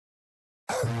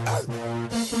And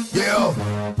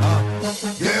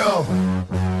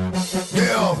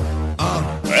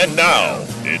now,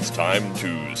 it's time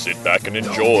to sit back and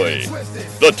enjoy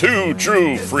the Two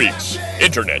True Freaks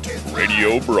Internet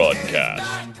Radio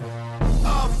Broadcast.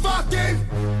 Fucking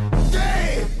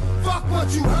day! Fuck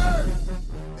what you heard!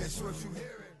 It's what you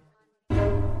hearing.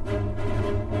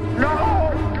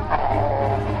 No!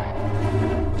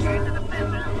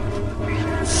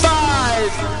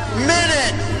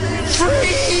 5-minute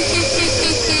freak!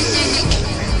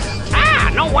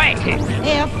 Ah, no way!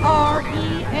 F-R-E-A-K.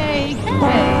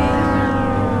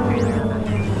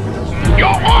 You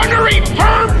ornery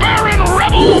fur-bearing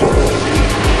rebel!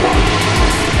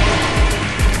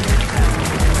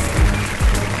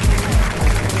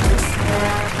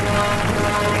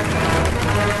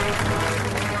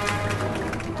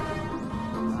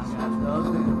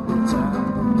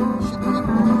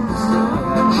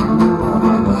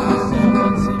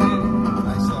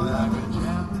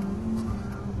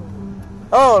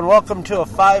 Hello and welcome to a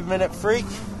 5-minute freak.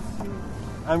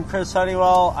 I'm Chris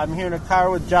Honeywell. I'm here in a car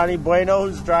with Johnny Bueno,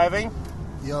 who's driving.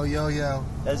 Yo, yo, yo.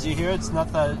 As you hear, it's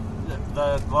not the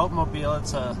Globe-mobile.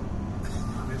 It's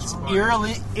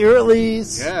eerily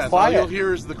yeah, quiet. All you'll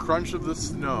hear is the crunch of the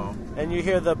snow. And you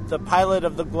hear the pilot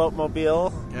of the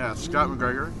Globe-mobile. Yeah, Scott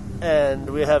McGregor. And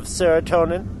we have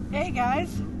Serotonin. Hey,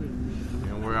 guys.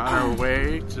 And we're on our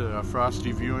way to a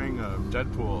frosty viewing of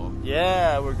Deadpool.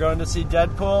 Yeah, we're going to see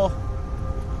Deadpool.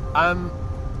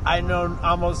 I know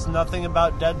almost nothing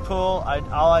about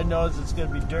Deadpool. All I know is it's going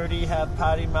to be dirty, have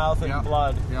potty mouth, and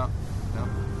blood. Yeah.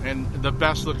 And the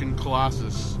best looking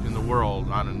Colossus in the world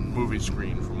on a movie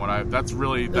screen. Is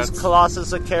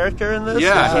Colossus a character in this?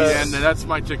 Yeah, and that's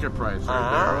my ticket price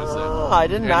right there. Is it? I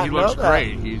did not know that. He looks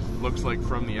great. He looks like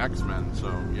from the X-Men.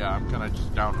 So yeah, I'm kind of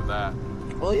just down with that.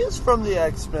 Well, he is from the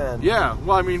X-Men. Yeah.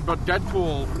 Well, I mean, but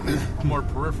Deadpool more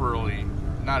peripherally,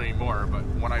 not anymore. But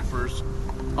when I first.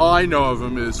 All I know of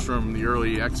him is from the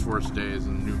early X-Force days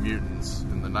and New Mutants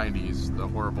in the 90s, the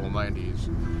horrible 90s,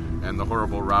 and the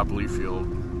horrible Rob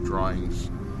Liefeld drawings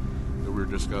that we were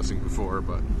discussing before.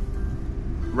 But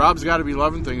Rob's got to be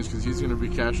loving things because he's going to be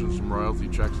cashing some royalty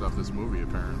checks off this movie,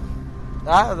 apparently.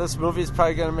 This movie's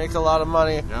probably going to make a lot of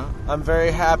money. Yeah. I'm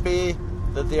very happy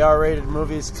that the R-rated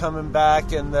movie's coming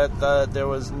back and that there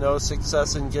was no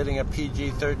success in getting a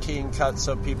PG-13 cut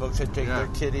so people could take their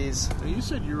kiddies. You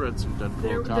said you read some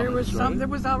Deadpool comics, There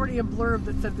was already a blurb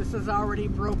that said this has already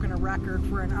broken a record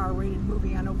for an R-rated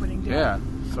movie on opening day. Yeah,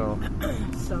 so...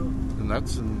 And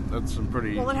that's some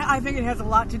pretty... Well, I think it has a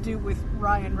lot to do with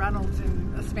Ryan Reynolds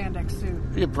in a spandex suit.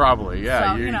 Yeah, probably,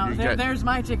 yeah. So, there's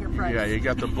my ticket price. Yeah, you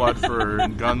got the blood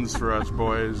and guns for us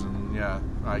boys, and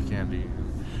eye candy.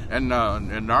 And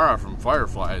Nara from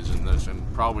Firefly is in this,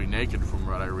 and probably naked from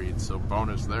what I read, so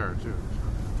bonus there, too.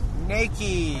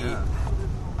 Naked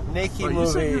movie. You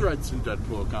said you read some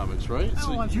Deadpool comics, right?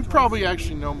 So you probably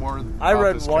actually know more about I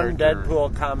read this one character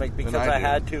Deadpool comic because I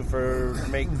had to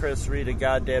make Chris read a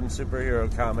goddamn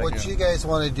superhero comic. What you guys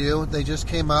want to do, they just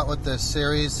came out with this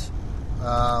series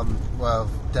of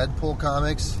Deadpool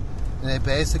comics, and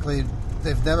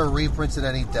they've never reprinted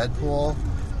any Deadpool.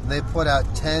 They put out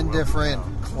 10 different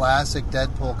classic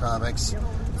Deadpool comics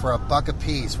for $1 a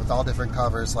piece with all different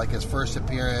covers, like his first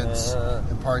appearance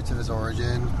and parts of his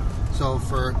origin. So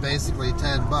for basically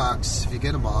 $10, if you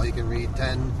get them all, you can read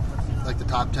 10, like the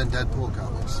top 10 Deadpool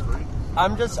comics.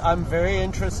 I'm very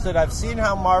interested. I've seen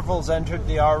how Marvel's entered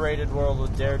the R-rated world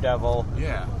with Daredevil.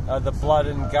 Yeah. The blood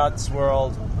and guts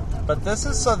world. But this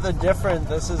is something different.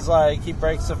 This is like he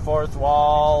breaks the fourth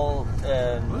wall,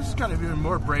 and this is kind of even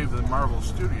more brave than Marvel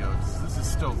Studios. This is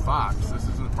still Fox. This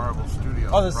isn't Marvel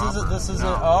Studios. Oh, this isn't.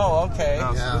 Oh, okay.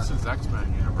 No, so this is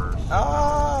X-Men universe.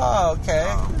 Oh,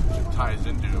 okay. It ties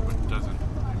into it, but doesn't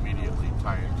immediately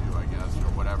tie into, I guess, or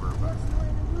whatever. But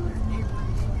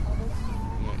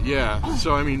yeah.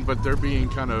 So I mean, but they're being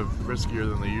kind of riskier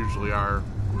than they usually are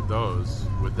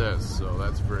with this. So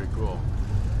that's very cool.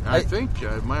 I think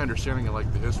my understanding of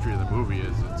the history of the movie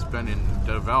is it's been in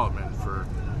development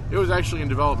it was actually in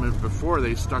development before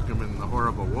they stuck him in the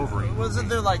horrible Wolverine. Wasn't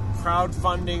there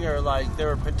crowdfunding or there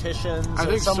were petitions? I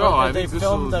think so. I think this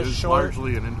is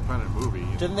largely an independent movie.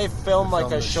 Didn't they film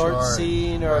a short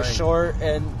scene or a short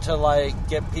and to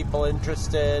get people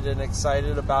interested and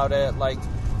excited about it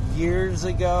years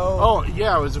ago? Oh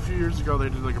yeah, it was a few years ago. They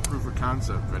did a proof of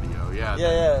concept video.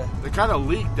 Yeah. They kind of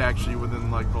leaked actually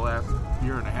within the last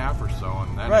year and a half or so,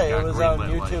 and then it was on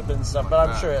YouTube and stuff. But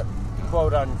I'm sure it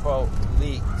quote unquote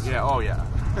leaked. Yeah. Oh yeah.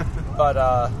 But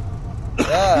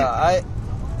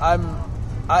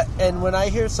and when I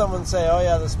hear someone say, "Oh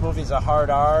yeah, this movie's a hard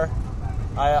R,"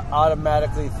 I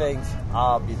automatically think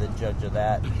I'll be the judge of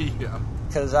that. Yeah.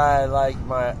 Because I like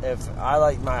my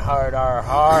hard R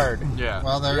hard. Yeah.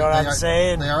 Well, You know what I'm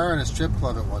saying? They are in a strip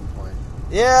club at one point.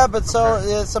 Yeah, but so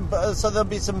there'll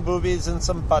be some boobies and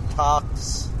some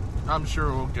buttocks. I'm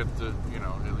sure we'll get to,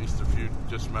 at least a few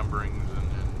dismemberings and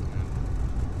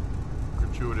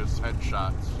gratuitous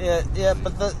headshots. Yeah,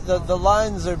 but the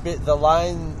lines are the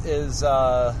line is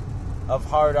of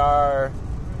hard R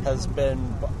has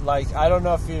been like, I don't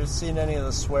know if you've seen any of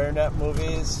the SwearNet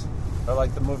movies or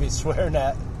like the movie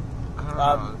SwearNet. I don't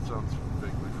know. That sounds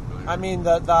vaguely familiar. I mean,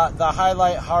 the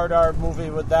highlight hard R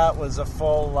movie with that was a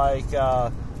full like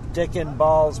dick and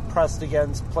balls pressed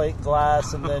against plate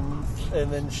glass and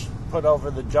then put over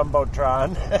the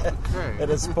jumbotron in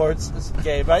a sports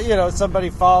game. Somebody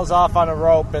falls off on a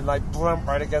rope and like blimp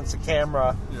right against the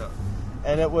camera. Yeah.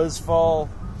 And it was full.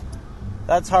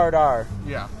 That's hard R.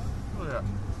 Yeah. Oh yeah.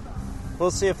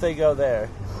 We'll see if they go there.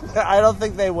 I don't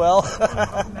think they will.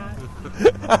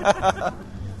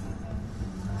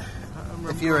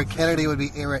 If you were a Kennedy, it would be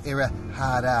ira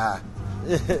hada.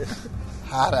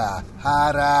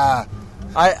 Hada.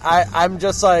 I'm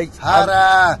just like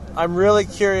hada. I'm really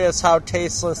curious how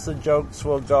tasteless the jokes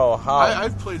will go.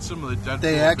 I've played some of the Deadpool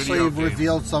They actually video games.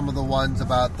 revealed some of the ones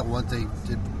about the ones they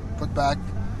did put back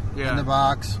in the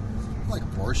box, like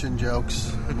abortion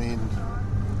jokes. I mean,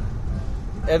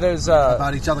 and there's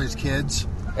about each other's kids.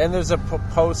 And there's a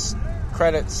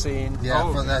post-credit scene.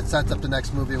 Yeah, that sets up the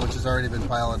next movie, which has already been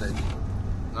piloted.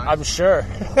 Nice. I'm sure.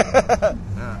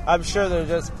 Yeah. I'm sure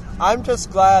I'm just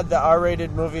glad that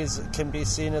R-rated movies can be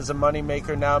seen as a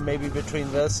moneymaker now, maybe between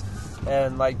this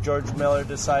and like George Miller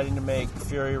deciding to make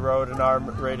Fury Road an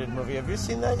R-rated movie. Have you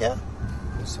seen that yet?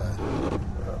 What's that?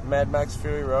 Mad Max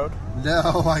Fury Road? No,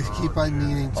 I keep on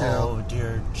meaning to. Oh,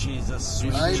 dear Jesus.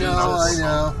 Sweet I Jesus.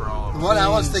 know. The one I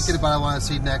was thinking about I want to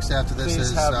see next after this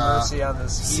Please is have mercy on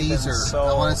this Caesar. soul.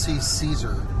 I want to see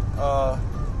Caesar.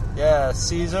 Yeah,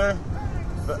 Caesar.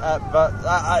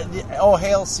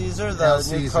 Hail Caesar, the Hail new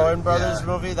Caesar, Coen Brothers yeah.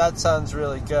 movie. That sounds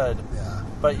really good. Yeah.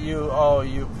 But you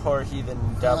poor heathen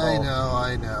devil.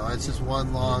 I know. It's just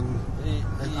one long.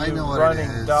 I know what running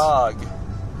it is. dog.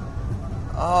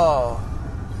 Oh.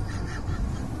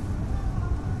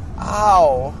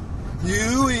 Ow.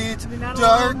 You eat You're not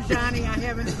dark. alone, Johnny. I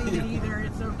haven't seen it either.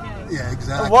 It's okay. Yeah,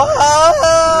 exactly. What?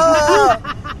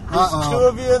 There's Uh-oh. two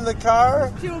of you in the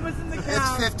car? Two of us in the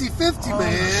car. It's 50-50,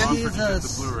 man. Don't forget the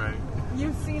Jesus. Blu-ray.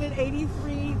 You've seen it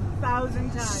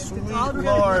 83,000 times. Sweet It's all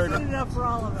Lord. good enough for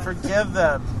all of us. Forgive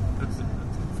them.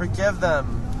 Forgive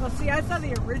them. Well, see, I saw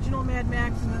the original Mad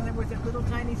Max, and then there was that little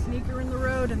tiny sneaker in the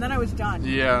road, and then I was done.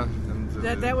 Yeah.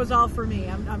 That was all for me.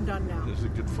 I'm done now. There's a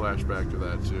good flashback to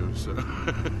that too. So.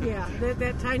 Yeah,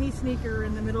 that tiny sneaker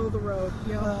in the middle of the road.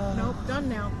 Nope, done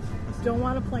now. Just don't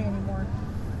want to play anymore.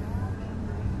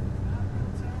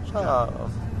 Oh.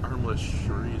 Armless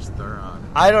Charlize Theron.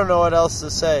 I don't know what else to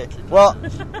say. Well,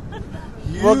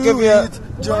 we'll give you.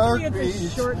 Luckily, it's a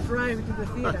short drive to the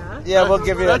theater. Yeah, we'll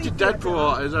give you. Back to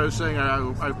Deadpool. As I was saying,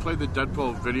 I played the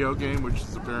Deadpool video game, which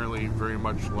is apparently very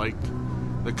much like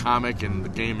the comic, and the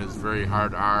game is very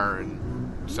hard R and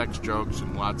sex jokes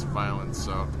and lots of violence.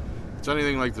 So, if it's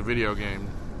anything like the video game,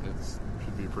 it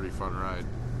should be a pretty fun ride.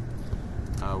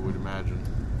 I would imagine.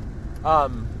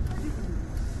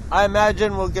 I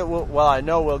imagine we'll give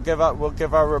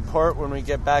our report when we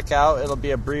get back out. It'll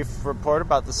be a brief report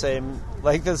about the same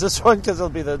length as this one because it'll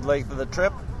be the length of the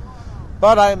trip.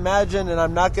 But I imagine, and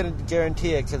I'm not going to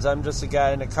guarantee it because I'm just a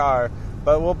guy in a car,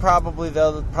 but there'll probably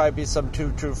be some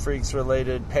Two True Freaks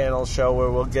related panel show where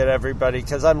we'll get everybody,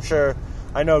 because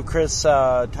I know Chris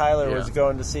Tyler was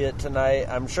going to see it tonight.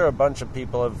 I'm sure a bunch of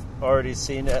people have already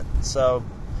seen it, so.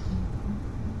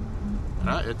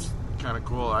 It's kind of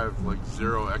cool. I have like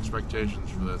zero expectations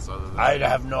for this other than I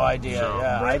have no idea. So-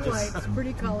 Yeah, Bright lights,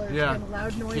 pretty colors, Yeah. and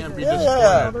loud noises. Can't be Yeah, disappointed.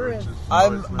 yeah. All there is. which is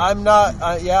always nice. I'm not.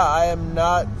 I am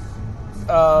not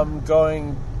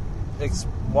going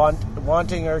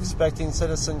wanting or expecting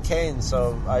Citizen Kane.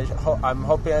 So I'm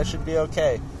hoping I should be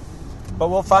okay. But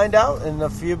we'll find out in a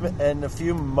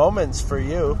few moments for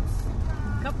you.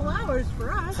 Couple hours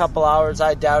for us. Couple hours.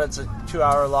 I doubt it's a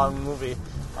 2-hour long movie.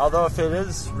 Although if it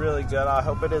is really good, I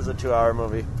hope it is a 2-hour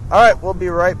movie. All right, we'll be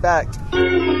right back.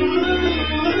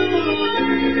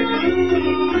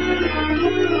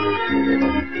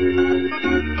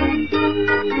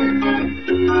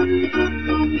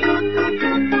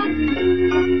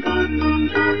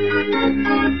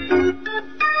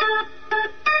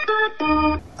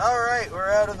 All right,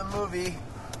 we're out of the movie.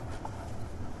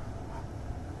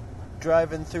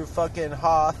 Driving through fucking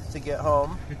Hoth to get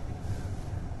home.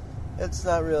 It's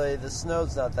not really, the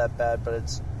snow's not that bad, but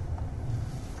it's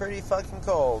pretty fucking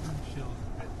cold. Chill's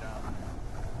a bit down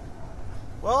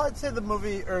Well, I'd say the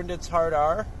movie earned its hard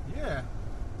R. there. Yeah.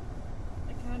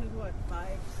 I counted, what, 5,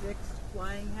 6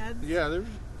 flying heads? Yeah, there's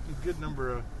a good number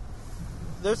of...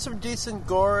 There's some decent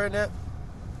gore in it.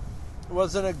 It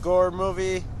wasn't a gore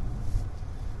movie.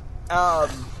 I'm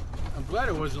glad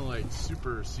it wasn't like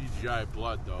super CGI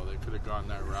blood, though. They could have gone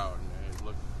that route, and it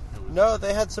was No,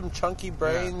 they had some chunky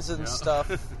brains and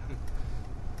stuff.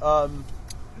 And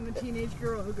the teenage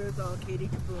girl who goes all Katie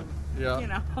Kaboom. Yeah. You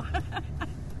know.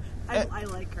 I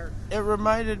like her. It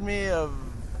reminded me of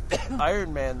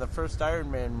Iron Man, the first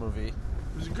Iron Man movie.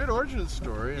 It was a good origin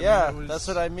story. Yeah, it was, that's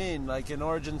what I mean. Like an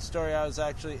origin story I was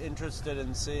actually interested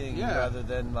in seeing rather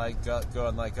than like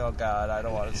going like, oh God, I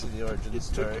don't want to see the origin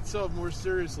story. It took itself more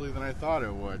seriously than I thought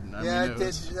it would. I Yeah, mean, it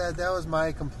did. That was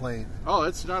my complaint. Oh,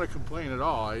 it's not a complaint at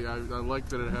all. I liked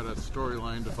that it had a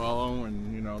storyline to follow,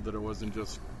 and that it wasn't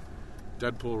just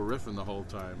Deadpool riffing the whole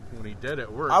time. When he did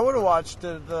it worked. I would have watched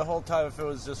it the whole time if it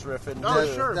was just riffing. Oh,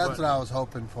 too. sure. That's but- what I was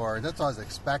hoping for. That's what I was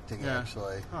expecting, Yeah.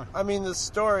 actually. Huh. I mean, the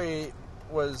story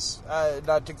was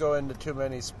not to go into too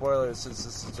many spoilers, since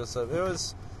this is just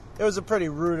it was a pretty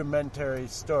rudimentary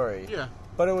story. Yeah.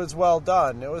 But it was well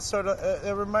done. It was sort of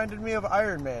it reminded me of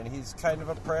Iron Man. He's kind of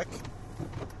a prick,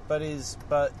 but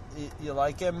you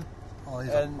like him, Oh,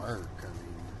 he's And- a merc. I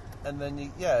mean, and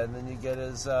then you get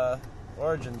his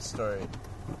origin story,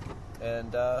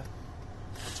 and I'll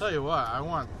tell you what, I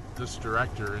want this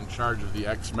director in charge of the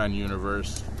X-Men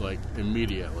universe, like,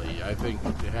 immediately. I think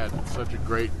it had such a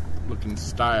great looking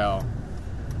style,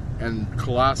 and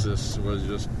Colossus was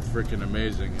just freaking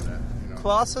amazing in it.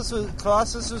 Colossus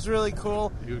was really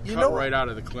cool. You would You cut know right out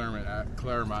of the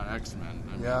Claremont X-Men.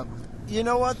 I mean, yeah. You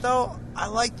know what though? I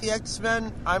like the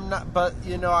X-Men. I'm not, but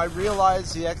I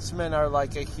realize the X-Men are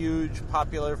like a huge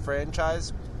popular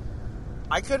franchise.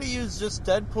 I could have used just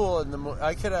Deadpool in the movie.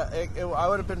 I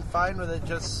would have been fine with it.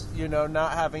 Just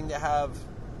not having to have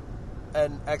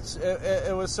an X.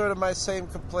 It was sort of my same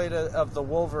complaint of the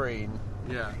Wolverine,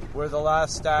 Yeah. where the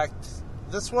last act.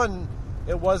 This one,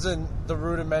 it wasn't the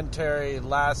rudimentary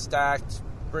last act.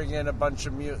 Bring in a bunch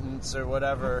of mutants or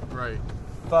whatever. Right.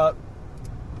 But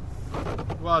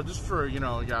Well, just for, you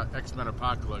got X-Men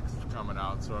Apocalypse coming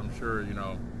out, so I'm sure,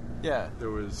 yeah. there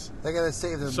was They gotta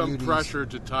save the some beauties. pressure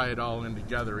to tie it all in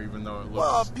together, even though it looks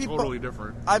Well, people- totally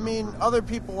different. I mean, other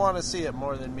people want to see it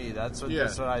more than me. That's what Yeah.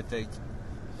 I think.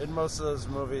 In most of those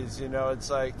movies, it's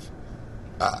like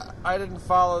I didn't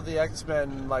follow the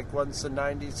X-Men like once the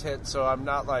 '90s hit, so I'm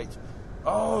not like,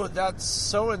 oh, that's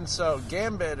so and so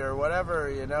Gambit or whatever,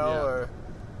 or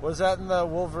was that in the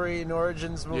Wolverine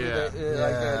Origins movie? Yeah. Like they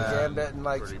had Yeah. Gambit and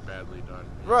like Pretty badly done.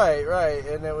 Right,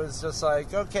 and it was just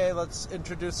like, okay, let's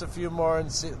introduce a few more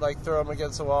and see, like, throw them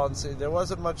against the wall and see. There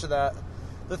wasn't much of that.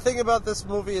 The thing about this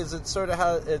movie is it sort of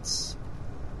has it's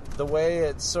the way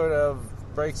it sort of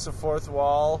breaks the fourth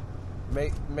wall,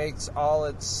 makes all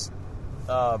its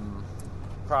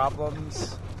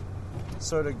problems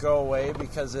sort of go away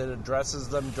because it addresses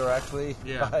them directly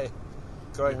by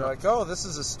going like, oh, this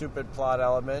is a stupid plot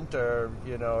element, or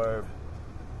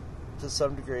to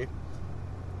some degree.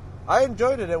 I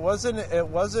enjoyed it. It wasn't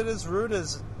as rude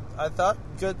as I thought.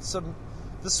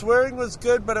 The swearing was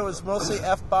good, but it was mostly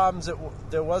F-bombs.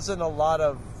 There wasn't a lot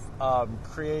of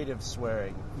creative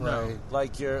swearing, Right.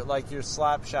 Like your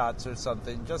slap shots or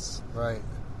something. Just Right.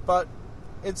 but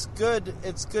it's good.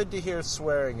 It's good to hear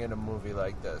swearing in a movie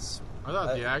like this. I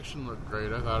thought the action looked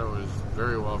great. I thought it was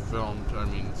very well filmed. I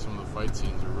mean, some of the fight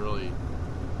scenes are really,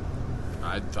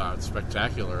 I thought,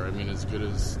 spectacular. I mean, as good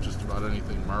as just about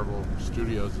anything Marvel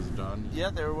Studios has done. Yeah,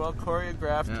 they were well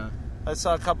choreographed. Yeah. I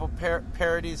saw a couple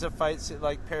parodies of fights,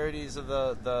 like parodies of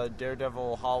the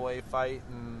Daredevil hallway fight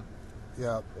and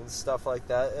Yeah. stuff like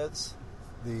that. It's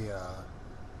The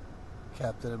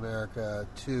Captain America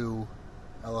 2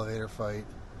 elevator fight.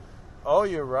 oh,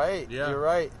 you're right. Yeah. You're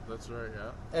right. That's right,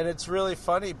 yeah. And it's really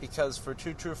funny because for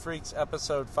Two True Freaks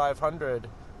episode 500,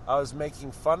 I was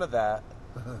making fun of that.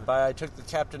 I took the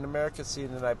Captain America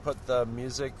scene and I put the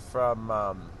music from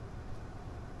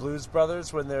Blues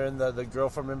Brothers when they're in the Girl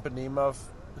from Ipanema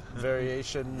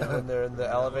variation when they're in the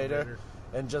elevator,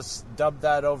 and just dubbed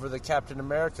that over the Captain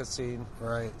America scene.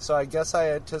 Right. So I guess I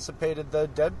anticipated the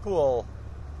Deadpool.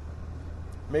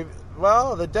 The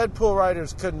Deadpool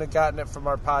writers couldn't have gotten it from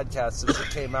our podcast since it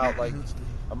came out like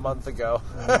a month ago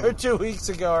or 2 weeks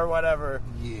ago or whatever.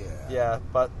 Yeah. Yeah,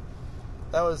 but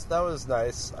that was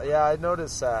nice. Yeah, I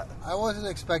noticed that. I wasn't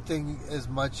expecting as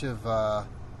much of. I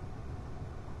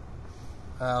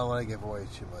don't want to give away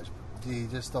too much.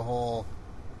 Just the whole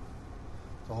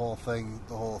thing,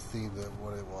 the whole theme of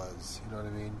what it was. You know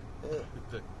what I mean?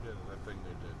 That thing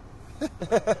they did.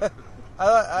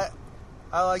 I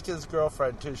like his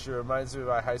girlfriend too. She reminds me of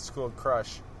my high school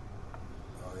crush.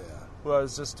 Oh yeah. Who I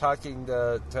was just talking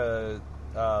to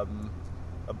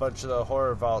a bunch of the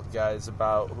Horror Vault guys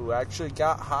about, who actually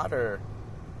got hotter,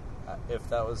 if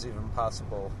that was even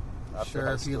possible. After Sure,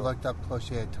 high if you school. looked up close,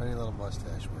 she had a tiny little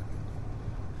mustache working.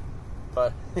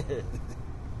 But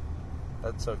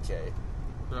that's okay.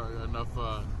 Enough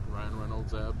Ryan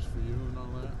Reynolds abs for you and all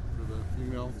that for the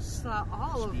female. Saw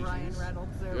all of Species. Ryan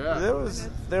Reynolds there. Yeah.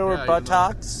 There were Yeah,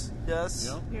 buttocks, yes.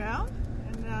 Yep. Yeah,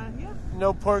 and yeah.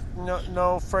 No pork,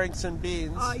 no Franks and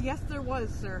beans. Yes, there was,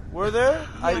 sir. Were there?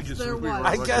 Yes, there was.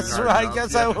 I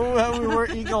guess we were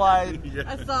eagle-eyed.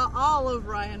 I saw all of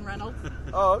Ryan Reynolds.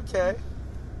 Oh, okay.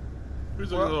 It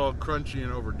was a little crunchy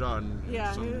and overdone.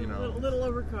 Yeah, Some, you know. a little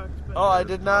overcooked. But Oh, I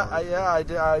did not. I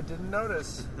didn't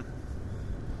notice.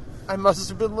 I must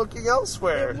have been looking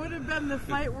elsewhere. It would have been the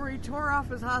fight where he tore off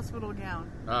his hospital gown.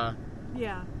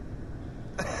 Yeah.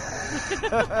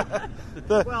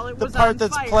 Well, it the was part on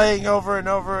that's fire. playing over and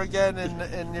over again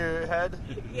in your head.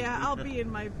 Yeah, I'll be in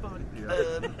my bunk.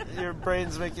 Your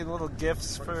brain's making little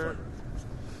gifs for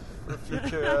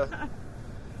future.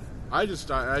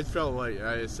 I felt like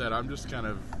I said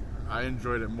I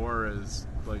enjoyed it more as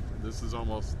like this is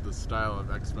almost the style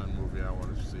of X-Men movie I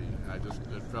want to see.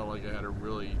 It felt like it had a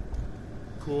really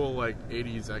cool like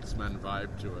 80s X-Men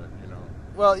vibe to it, you know.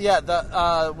 Well,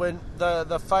 yeah, when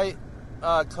the fight,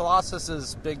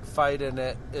 Colossus's big fight in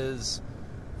it is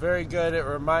very good. It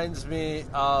reminds me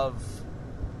of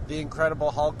the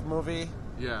Incredible Hulk movie.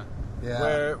 Yeah.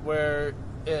 Yeah. Where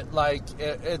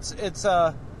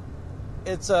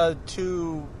it's a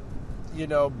two,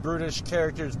 brutish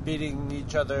characters beating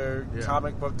each other. Yeah.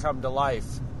 Comic book come to life.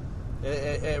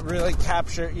 It really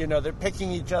captured. They're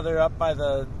picking each other up by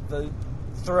the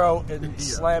throat and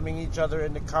slamming each other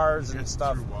into cars and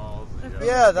stuff. Through walls,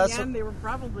 Yeah, At that's the end, they were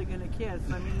probably going to kiss.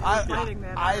 I mean, they were I fighting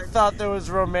that I hard. thought there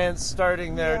was romance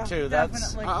starting there Yeah, too. That's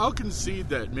definitely. I'll concede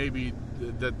that maybe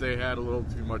that they had a little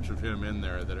too much of him in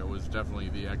there. That it was definitely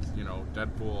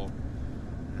Deadpool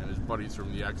and his buddies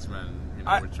from the X-Men,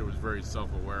 which it was very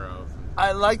self-aware of.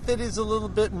 I like that he's a little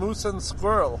bit moose and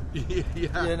squirrel.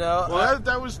 Yeah. Well,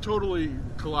 that was totally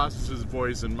Colossus's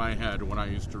voice in my head when I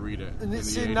used to read it. And in the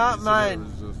see, 80s, not and mine.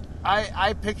 it was just-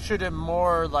 I pictured him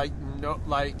more like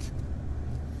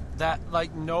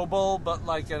noble, but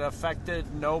like an affected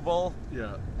noble.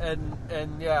 Yeah. And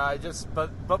yeah,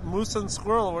 but moose and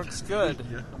squirrel works good.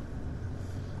 Yeah.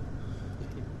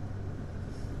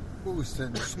 Moose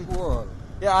and squirrel.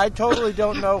 Yeah, I totally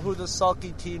don't know who the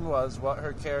sulky teen was, what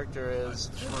her character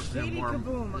is. Must be a Katie more,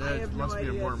 Kaboom. I it have must no be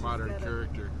a idea. more She's modern got a-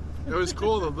 character. It was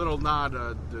cool, the little nod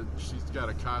that she's got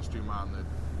a costume on that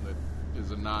is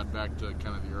a nod back to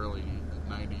kind of the early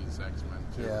 90s X-Men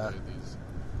too. Yeah. They had these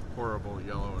horrible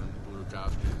yellow and blue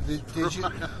costumes. Did you,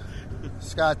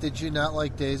 Scott? Did you not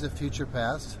like Days of Future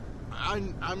Past?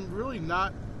 I'm really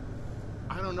not.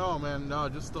 I don't know, man. No,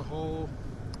 just the whole.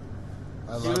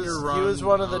 I He love Singer was, run he was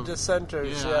one of the of-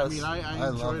 dissenters. Yeah, Yes. I mean, I I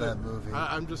love enjoyed that it. movie.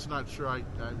 I'm just not sure I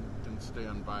can stay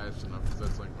unbiased enough because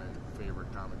that's like my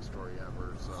favorite comic story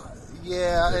ever. So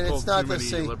Yeah, they and pulled it's not too the many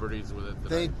same. liberties with it.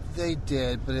 That They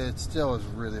did, but it still is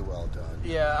really well done.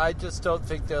 Yeah, I just don't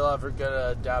think they'll ever gonna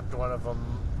adapt one of them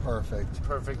Perfect.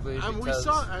 perfectly. we Because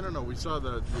saw. I don't know. We saw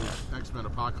the X-Men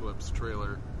Apocalypse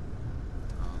trailer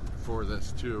for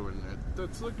this too, and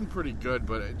that's looking pretty good.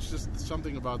 But it's just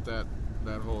something about that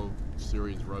whole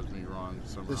series rubs me wrong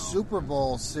somehow. The Super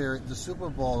Bowl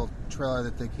trailer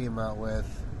that they came out with,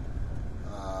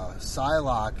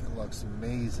 Psylocke looks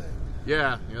amazing.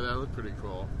 Yeah, that looked pretty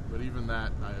cool. But even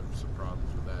that, I have some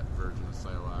problems with that version of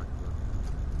Psylocke.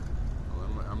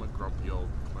 But, I'm a grumpy old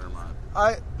Claremont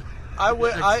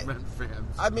X-Men fan.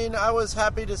 I mean, I was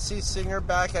happy to see Singer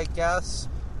back, I guess,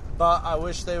 but I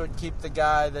wish they would keep the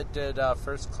guy that did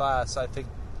First Class. I think.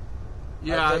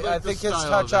 Yeah, I think his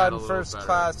touch on First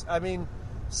Class. I mean,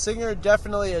 Singer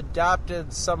definitely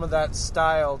adapted some of that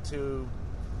style to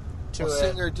Well, it.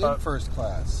 Singer did but First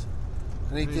Class,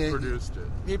 and he did. produced it.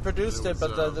 He produced it, was,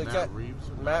 but the Matt guy,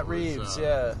 Reeves. Matt Reeves,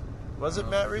 yeah. Was it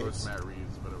Matt It was Reeves? Matt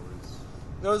Reeves, but it was.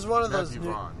 It was one of those Matthew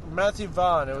new Vaughn. Matthew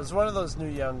Vaughn. It was one of those new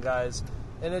young guys,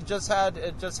 and it just had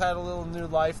a little new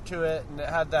life to it, and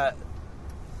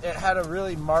it had a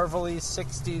really marvelly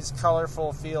 '60s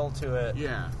colorful feel to it.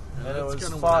 Yeah, And that's it was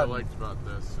kind of what I fun. liked about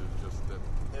this. Is just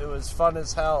that. It was fun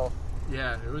as hell.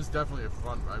 Yeah, it was definitely a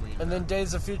fun. I mean, And then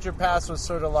Days of Future Past was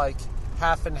sort of like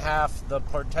half and half, the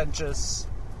portentous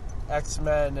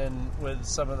X-Men and with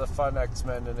some of the fun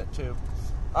X-Men in it too.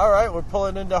 All right, we're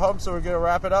pulling into home, so we're going to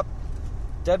wrap it up.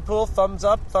 Deadpool, thumbs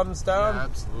up, thumbs down. yeah,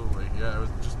 absolutely. Yeah, it was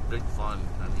just big fun.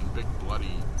 I mean, big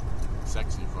bloody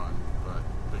sexy fun, but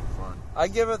big fun. I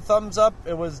give it thumbs up.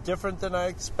 It was different than I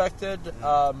expected,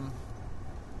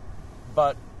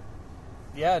 but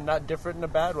yeah, not different in a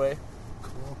bad way.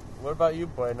 Cool. What about you,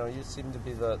 Bueno? You seem to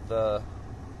be the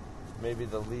maybe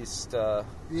the least. Yeah,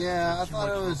 I Too thought much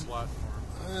it of a was.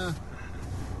 platform.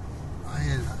 I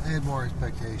had more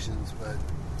expectations, but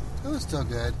it was still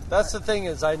good. That's the thing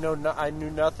is, I knew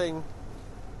nothing.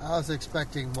 I was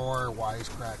expecting more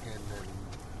wisecracking and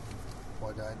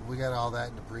whatnot. We got all that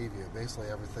in the preview. Basically,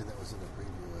 everything that was in the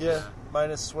preview. Yeah,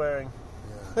 minus swearing.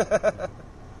 Yeah. There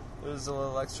was a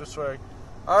little extra swearing.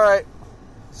 All right,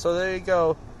 so there you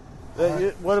go.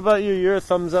 What about you? You're a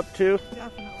thumbs up too?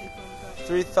 Definitely thumbs up.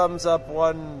 3 thumbs up,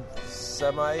 1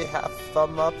 half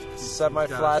thumb up,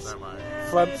 semi-flaccid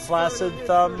flaccid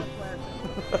thumb.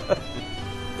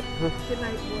 Good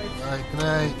night, boys. All right, good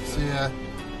night. See ya.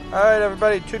 All right,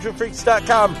 everybody,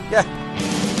 twotruefreaks.com. Yeah.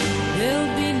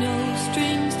 There'll be no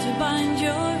strings to bind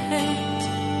your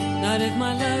head, not if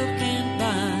my love can't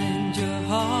bind your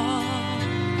heart.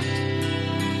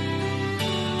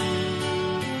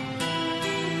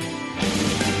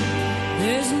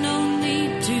 There's no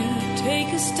need to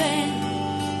take a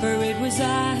stand, for it was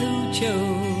I who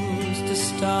chose to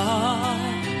start.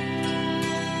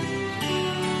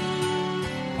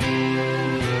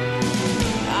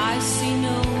 I see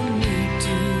no need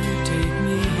to take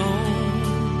me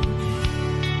home.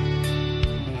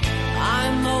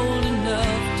 I'm old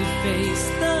enough to face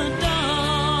the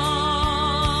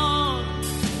dawn.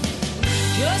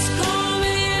 Just call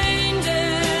me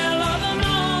angel of the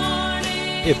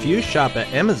morning. If you shop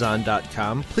at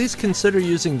Amazon.com, please consider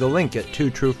using the link at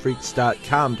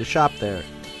twotruefreaks.com to shop there.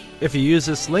 If you use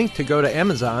this link to go to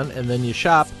Amazon and then you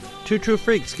shop, Two True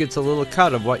Freaks gets a little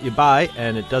cut of what you buy,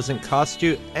 and it doesn't cost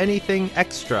you anything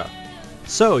extra.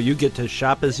 So you get to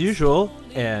shop as usual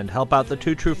and help out the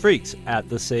Two True Freaks at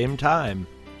the same time.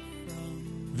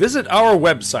 Visit our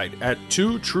website at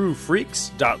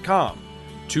twotruefreaks.com.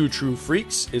 Two True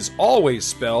Freaks is always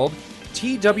spelled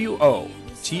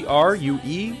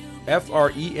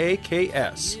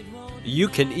TWOTRUEFREAKS. You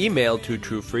can email Two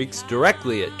True Freaks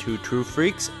directly at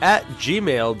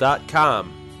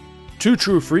twotruefreaks@gmail.com. Two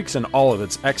True Freaks and all of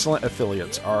its excellent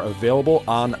affiliates are available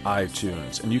on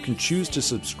iTunes, and you can choose to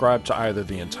subscribe to either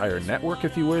the entire network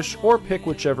if you wish, or pick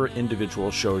whichever individual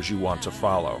shows you want to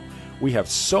follow. We have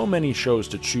so many shows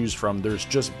to choose from, there's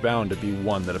just bound to be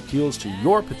one that appeals to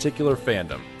your particular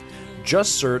fandom.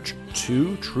 Just search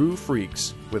Two True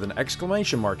Freaks with an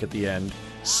exclamation mark at the end,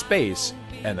 space,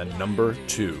 and the number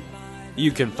 2.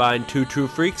 You can find Two True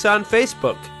Freaks on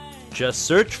Facebook. Just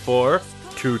search for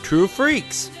Two True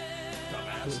Freaks.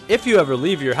 If you ever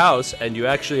leave your house and you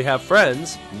actually have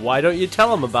friends, why don't you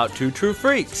tell them about Two True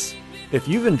Freaks? If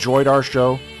you've enjoyed our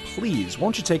show, please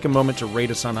won't you take a moment to rate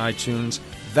us on iTunes?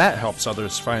 That helps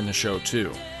others find the show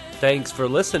too. Thanks for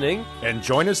listening, and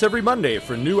join us every Monday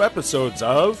for new episodes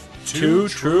of Two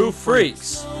True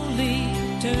Freaks. Slowly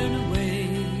turn away.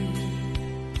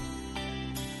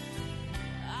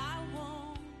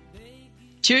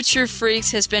 Two True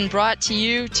Freaks has been brought to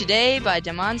you today by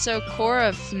Damanzo Core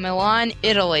of Milan,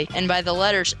 Italy, and by the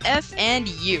letters F and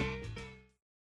U.